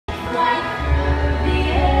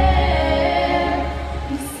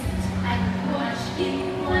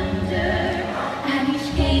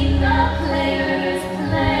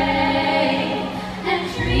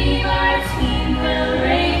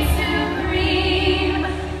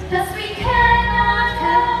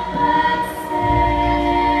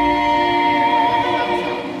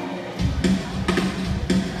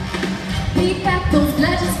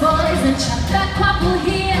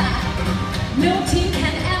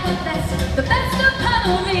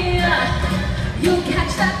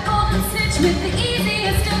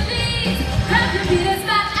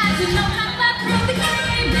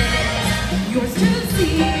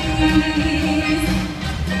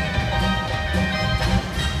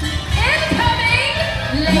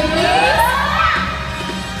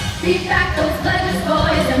Beat back those Flanders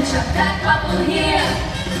boys and chuck that couple here.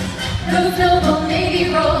 Those noble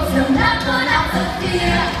Navy rolls, no, not one ounce of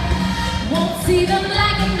fear. Won't see them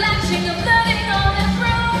flashing and flirting on their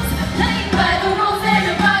thrones, playing by the rules,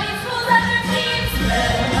 everybody fools at their teams.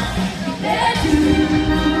 Their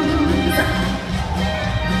dues.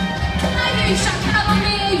 I hear you shout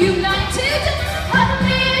Cavalry United,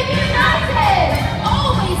 Cavalry United.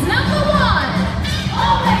 Always number one,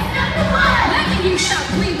 always number one. I hear you shout,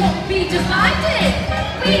 we won't be divided,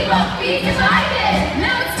 we won't be divided.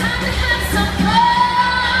 Now